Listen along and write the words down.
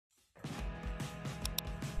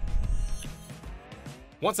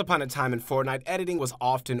Once upon a time in Fortnite, editing was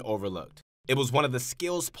often overlooked. It was one of the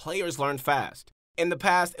skills players learned fast. In the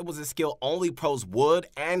past, it was a skill only pros would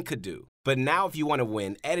and could do. But now if you want to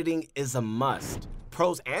win, editing is a must.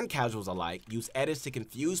 Pros and casuals alike use edits to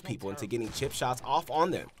confuse people into getting chip shots off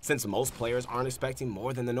on them, since most players aren't expecting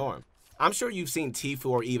more than the norm. I'm sure you've seen Tfue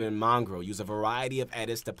or even Mongrel use a variety of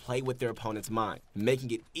edits to play with their opponent's mind,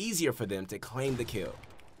 making it easier for them to claim the kill.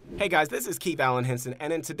 Hey guys, this is Keith Allen Henson,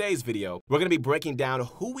 and in today's video, we're going to be breaking down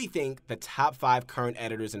who we think the top 5 current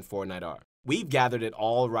editors in Fortnite are. We've gathered it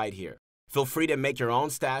all right here. Feel free to make your own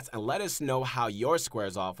stats and let us know how yours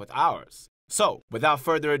squares off with ours. So, without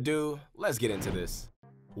further ado, let's get into this.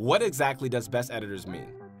 What exactly does best editors mean?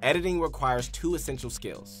 Editing requires 2 essential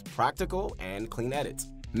skills, practical and clean edits.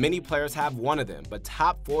 Many players have one of them, but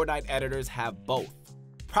top Fortnite editors have both.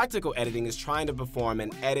 Practical editing is trying to perform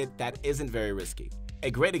an edit that isn't very risky. A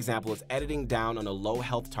great example is editing down on a low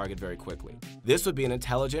health target very quickly. This would be an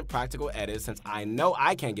intelligent, practical edit since I know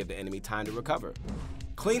I can't give the enemy time to recover.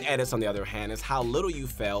 Clean edits, on the other hand, is how little you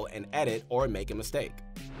fail an edit or make a mistake.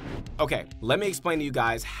 Okay, let me explain to you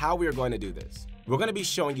guys how we are going to do this. We're going to be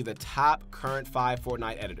showing you the top current 5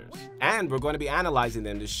 Fortnite editors, and we're going to be analyzing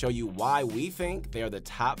them to show you why we think they are the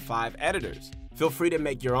top 5 editors. Feel free to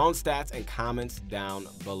make your own stats and comments down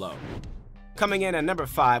below. Coming in at number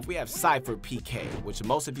 5, we have CypherPK, which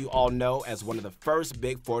most of you all know as one of the first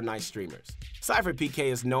big Fortnite streamers.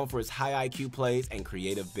 CypherPK is known for his high IQ plays and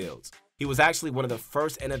creative builds. He was actually one of the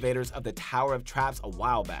first innovators of the Tower of Traps a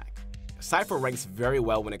while back. Cypher ranks very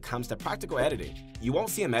well when it comes to practical editing. You won't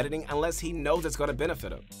see him editing unless he knows it's going to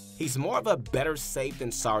benefit him. He's more of a better safe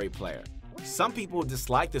than sorry player. Some people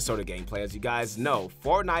dislike this sort of gameplay. As you guys know,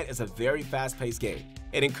 Fortnite is a very fast-paced game.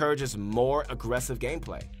 It encourages more aggressive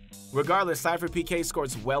gameplay. Regardless, CypherPK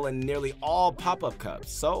scores well in nearly all pop-up cups,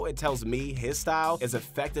 so it tells me his style is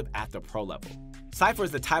effective at the pro level. Cypher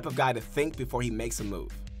is the type of guy to think before he makes a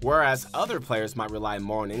move, whereas other players might rely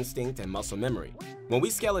more on instinct and muscle memory. When we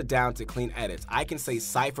scale it down to clean edits, I can say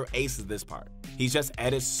Cypher aces this part. He just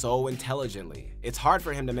edits so intelligently. It's hard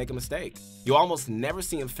for him to make a mistake. You'll almost never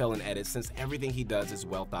see him fail in edits since everything he does is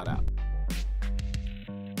well thought out.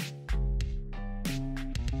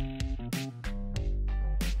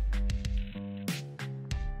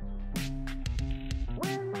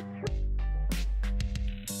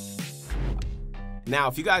 Now,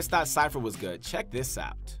 if you guys thought Cypher was good, check this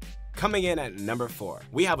out. Coming in at number 4,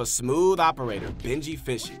 we have a smooth operator, Benji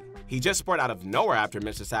Fishy. He just sparked out of nowhere after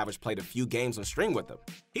Mr. Savage played a few games on stream with him.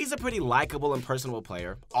 He's a pretty likable and personable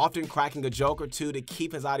player, often cracking a joke or two to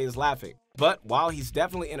keep his audience laughing. But while he's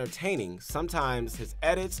definitely entertaining, sometimes his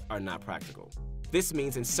edits are not practical. This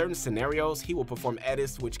means in certain scenarios, he will perform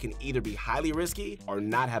edits which can either be highly risky or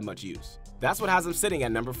not have much use. That's what has him sitting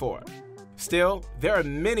at number 4. Still, there are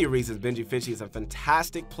many reasons Benji Fishy is a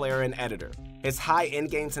fantastic player and editor. His high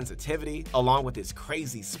in-game sensitivity, along with his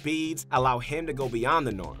crazy speeds, allow him to go beyond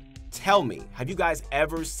the norm. Tell me, have you guys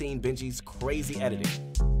ever seen Benji's crazy editing?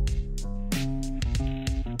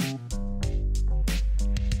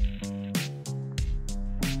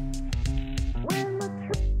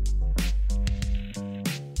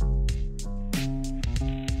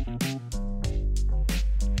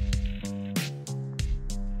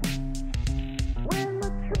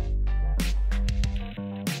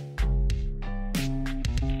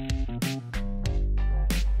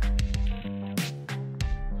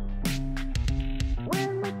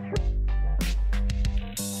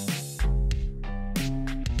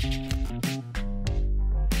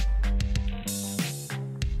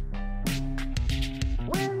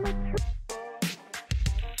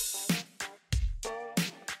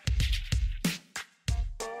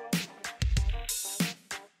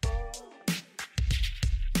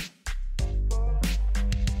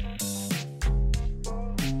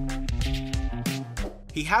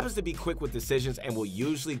 He happens to be quick with decisions and will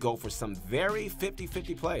usually go for some very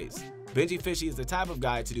 50-50 plays. Benji Fishy is the type of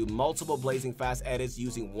guy to do multiple blazing fast edits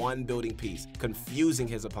using one building piece, confusing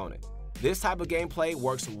his opponent. This type of gameplay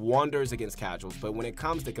works wonders against casuals, but when it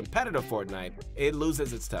comes to competitive Fortnite, it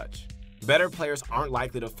loses its touch. Better players aren't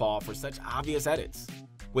likely to fall for such obvious edits.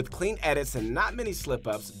 With clean edits and not many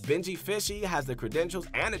slip-ups, Benji Fishy has the credentials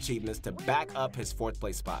and achievements to back up his 4th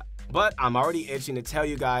place spot. But I'm already itching to tell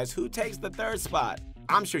you guys who takes the 3rd spot.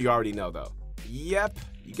 I'm sure you already know though. Yep,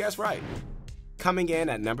 you guessed right. Coming in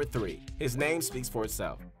at number 3, his name speaks for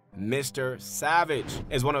itself. Mr. Savage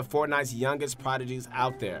is one of Fortnite's youngest prodigies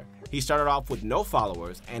out there. He started off with no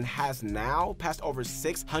followers and has now passed over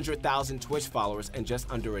 600,000 Twitch followers in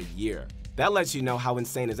just under a year. That lets you know how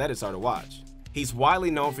insane his edits are to watch. He's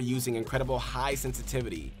widely known for using incredible high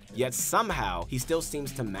sensitivity, yet somehow he still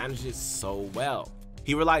seems to manage it so well.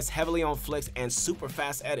 He relies heavily on flicks and super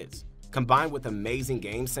fast edits. Combined with amazing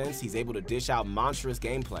game sense, he's able to dish out monstrous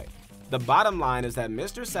gameplay. The bottom line is that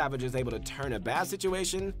Mr. Savage is able to turn a bad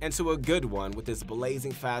situation into a good one with his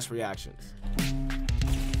blazing fast reactions.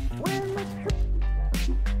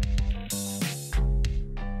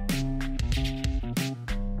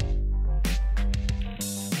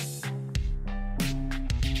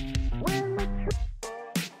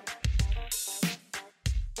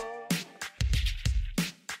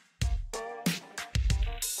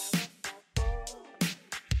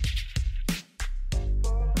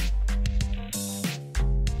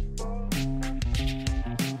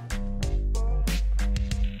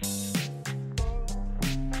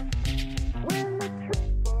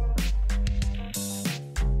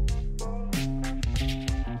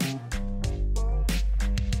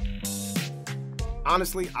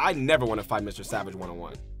 Honestly, I never want to fight Mr. Savage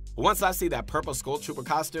one-on-one. Once I see that purple Skull Trooper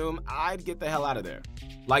costume, I'd get the hell out of there.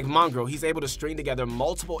 Like Mongrel, he's able to string together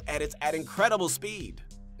multiple edits at incredible speed.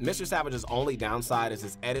 Mr. Savage's only downside is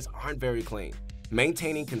his edits aren't very clean.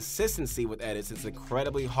 Maintaining consistency with edits is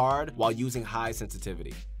incredibly hard while using high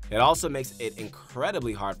sensitivity. It also makes it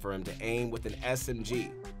incredibly hard for him to aim with an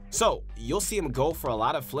SMG. So, you'll see him go for a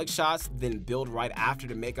lot of flick shots, then build right after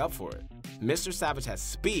to make up for it. Mr. Savage has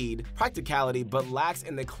speed, practicality, but lacks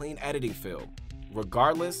in the clean editing field.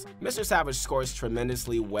 Regardless, Mr. Savage scores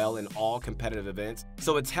tremendously well in all competitive events,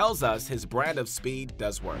 so it tells us his brand of speed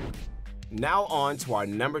does work. Now on to our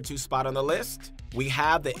number 2 spot on the list, we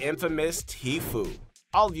have the infamous Tfue.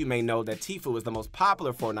 All of you may know that Tfue is the most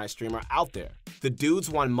popular Fortnite streamer out there. The dude's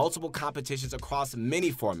won multiple competitions across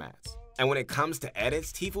many formats. And when it comes to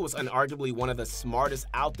edits, Tfue is unarguably one of the smartest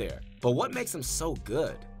out there. But what makes him so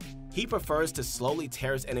good? He prefers to slowly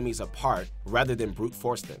tear his enemies apart rather than brute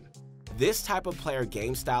force them. This type of player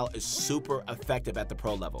game style is super effective at the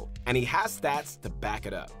pro level, and he has stats to back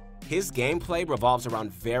it up. His gameplay revolves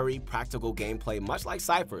around very practical gameplay, much like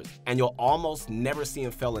Cypher's, and you'll almost never see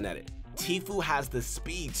him fail an edit. Tfue has the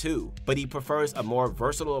speed too, but he prefers a more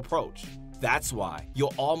versatile approach. That's why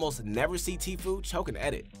you'll almost never see Tfue choke an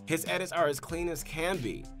edit. His edits are as clean as can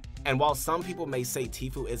be. And while some people may say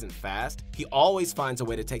Tfue isn't fast, he always finds a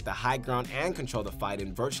way to take the high ground and control the fight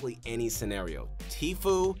in virtually any scenario.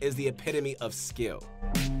 Tfue is the epitome of skill.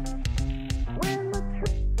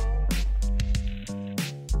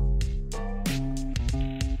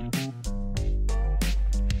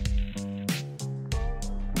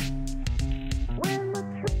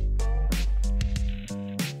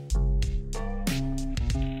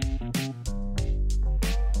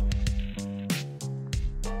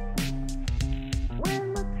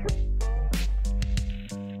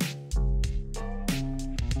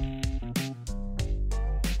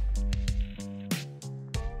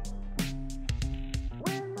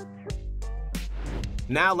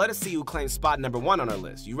 Now let us see who claims spot number 1 on our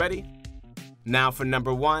list. You ready? Now for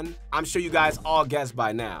number 1, I'm sure you guys all guessed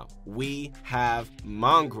by now. We have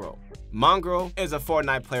Mongrel. Mongrel is a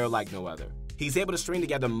Fortnite player like no other. He's able to string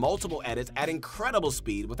together multiple edits at incredible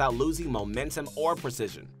speed without losing momentum or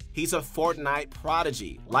precision. He's a Fortnite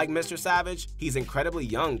prodigy. Like Mr. Savage, he's incredibly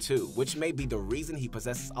young too, which may be the reason he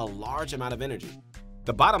possesses a large amount of energy.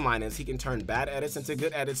 The bottom line is he can turn bad edits into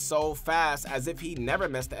good edits so fast as if he never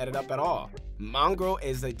messed the edit up at all. Mongrel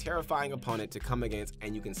is a terrifying opponent to come against,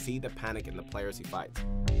 and you can see the panic in the players he fights.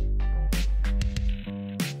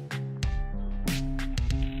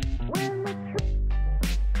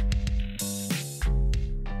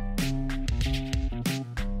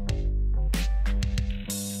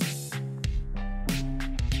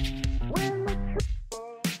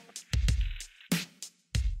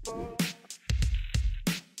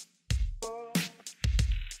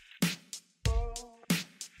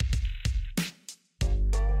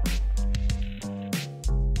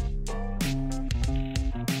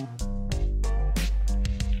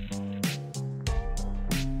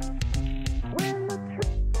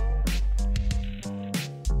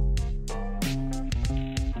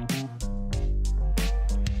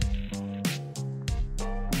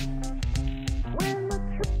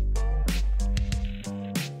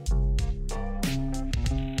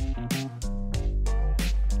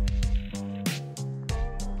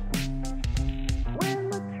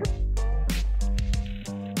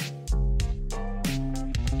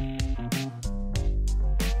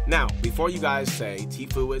 Now, before you guys say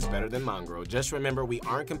Tfue is better than Mongrel, just remember we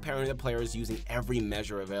aren't comparing the players using every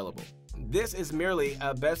measure available. This is merely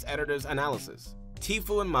a best editor's analysis.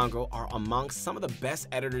 Tfue and Mongo are amongst some of the best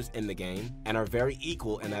editors in the game and are very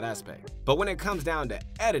equal in that aspect. But when it comes down to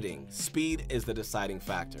editing, speed is the deciding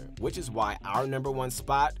factor, which is why our #1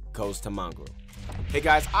 spot goes to Mongo. Hey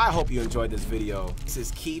guys, I hope you enjoyed this video. This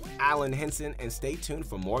is Keith Allen Henson, and stay tuned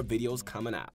for more videos coming out.